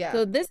one. Yeah.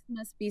 So this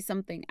must be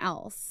something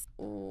else.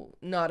 Ooh,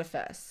 not a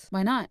fess.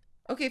 Why not?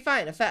 Okay,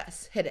 fine, a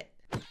fess. Hit it.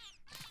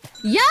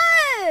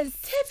 Yes!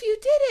 Tiff, you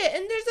did it!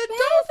 And there's a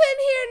dolphin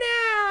here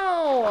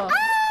now!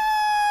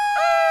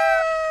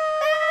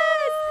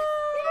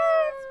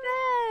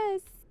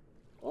 Yes!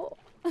 Oh.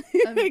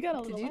 I got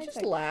a little did you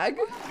just lag.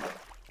 lag?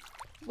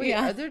 Wait,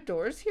 Yeah. are there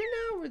doors here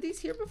now? Were these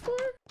here before?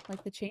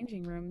 Like the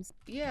changing rooms.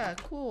 Yeah,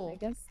 cool. I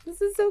guess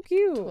this is so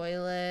cute.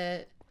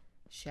 Toilet,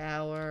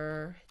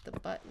 shower, hit the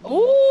button.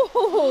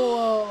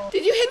 Oh!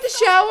 Did you hit the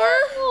shower?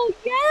 Oh,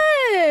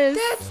 yes!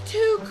 That's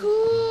too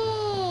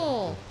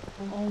cool!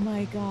 Oh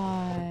my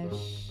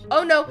gosh.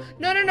 Oh no,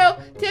 no.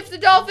 Tiff the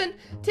dolphin!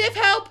 Tiff,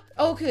 help!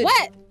 Oh, good.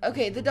 What?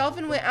 Okay, the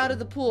dolphin went out of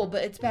the pool,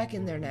 but it's back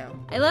in there now.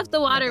 I left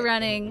the water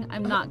running.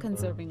 I'm not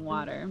conserving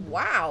water.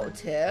 Wow,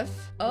 Tiff.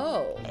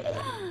 Oh.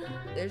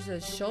 There's a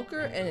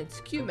shulker and its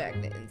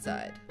qmagnet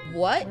inside.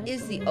 What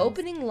is the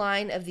opening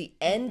line of the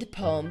end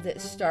poem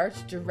that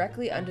starts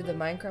directly under the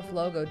Minecraft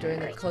logo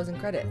during the closing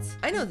credits?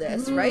 I know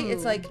this, right?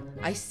 It's like,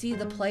 I see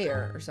the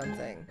player or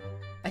something.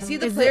 I see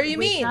the player you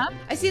mean.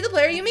 I see the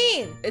player you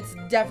mean. It's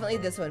definitely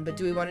this one, but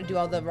do we want to do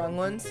all the wrong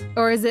ones?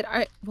 Or is it,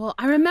 well,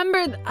 I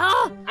remember,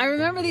 I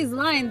remember these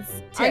lines.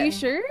 Are you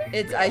sure?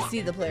 It's I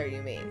see the player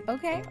you mean.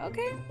 Okay,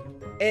 okay.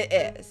 It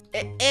is.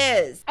 It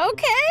is.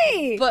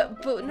 Okay.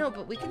 But no,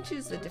 but we can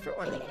choose a different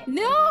one.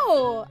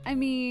 No, I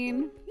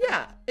mean.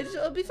 Yeah,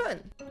 it'll be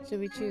fun. Should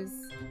we choose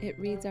It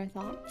Reads Our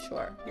Thoughts?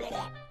 Sure.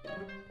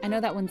 I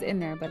know that one's in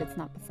there, but it's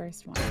not the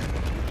first one.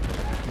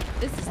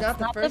 This is not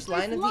the first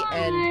line of the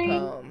end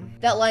poem.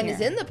 That line is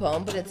in the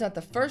poem, but it's not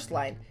the first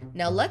line.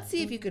 Now let's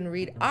see if you can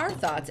read our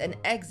thoughts and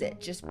exit.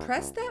 Just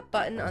press that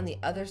button on the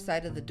other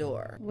side of the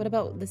door. What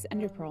about this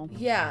ender pearl?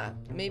 Yeah,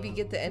 maybe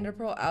get the ender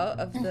pearl out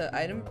of the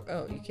item.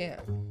 Oh, you can't.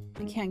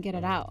 I can't get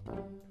it out.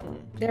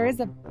 There is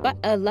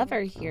a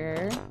lever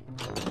here.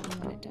 I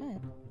don't know what it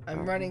does.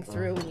 I'm running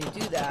through when you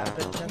do that,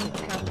 but nothing's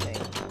happening.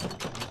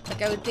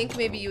 Like, I would think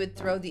maybe you would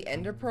throw the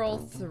ender pearl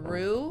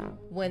through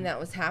when that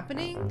was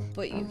happening,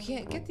 but you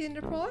can't get the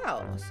ender pearl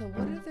out. So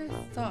what are their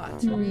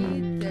thoughts?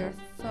 Read their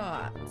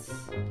thoughts.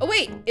 Oh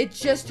wait, it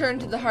just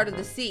turned to the heart of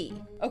the sea.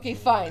 Okay,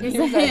 fine. Here's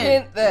a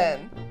hint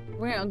then.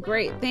 Well,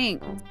 great,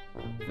 thanks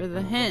for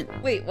the hint.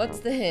 Wait, what's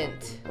the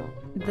hint?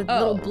 The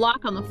little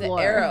block on the floor.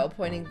 The arrow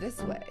pointing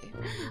this way.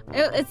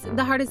 It's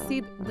the heart of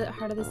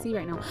the sea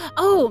right now.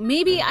 Oh,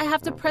 maybe I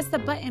have to press the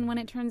button when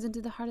it turns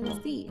into the heart of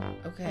the sea.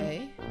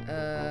 Okay.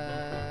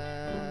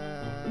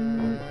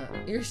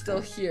 You're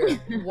still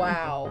here.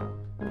 Wow.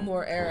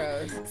 More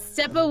arrows.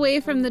 Step away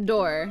from the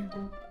door.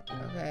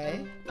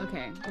 Okay.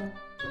 Okay.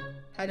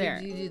 How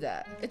did you do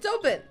that? It's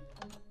open.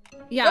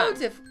 Yeah. Go,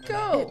 Tiff,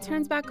 go. It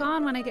turns back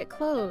on when I get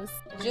close.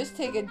 Just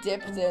take a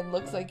dip then.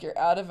 Looks like you're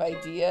out of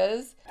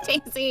ideas.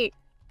 Stacy.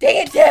 Dang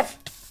it, Tiff.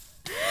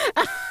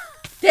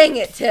 Dang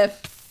it,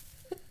 Tiff.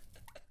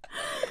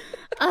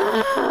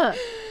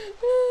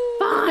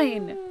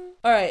 Fine.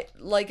 All right,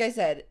 like I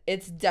said,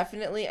 it's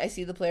definitely I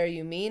see the player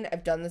you mean.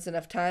 I've done this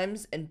enough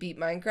times and beat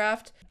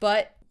Minecraft,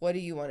 but what do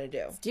you want to do?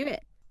 Let's do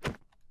it.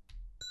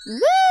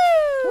 Woo!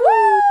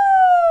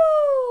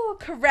 Woo!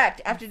 Correct.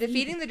 After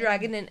defeating the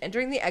dragon and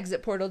entering the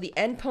exit portal, the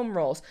end poem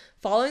rolls.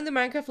 Following the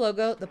Minecraft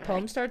logo, the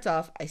poem starts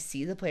off, I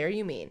see the player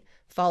you mean,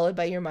 followed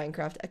by your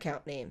Minecraft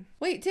account name.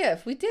 Wait,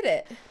 Tiff, we did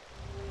it.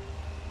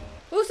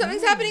 Ooh,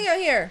 something's happening out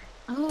here.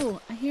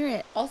 Oh, I hear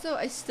it. Also,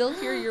 I still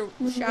hear your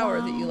shower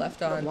that you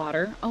left on.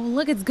 Water. Oh,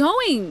 look, it's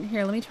going.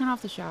 Here, let me turn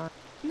off the shower.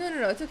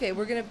 No, it's okay.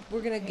 We're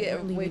gonna get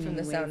away from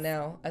the sound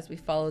now as we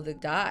follow the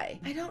dye.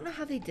 I don't know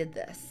how they did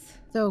this.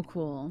 So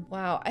cool.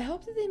 Wow, I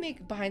hope that they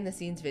make behind the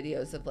scenes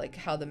videos of like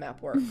how the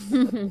map works.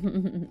 Where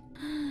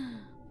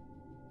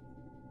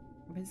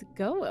does it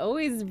go? Oh,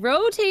 it's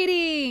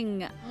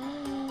rotating.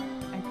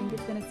 I think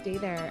it's gonna stay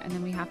there, and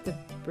then we have to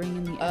bring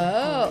in the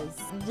other colors.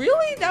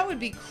 Really? That would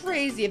be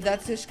crazy if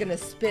that's just gonna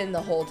spin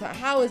the whole time.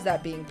 How is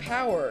that being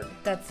powered?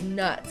 That's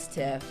nuts,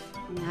 Tiff.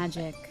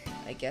 Magic.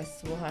 I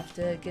guess we'll have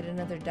to get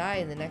another dye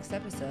in the next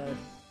episode.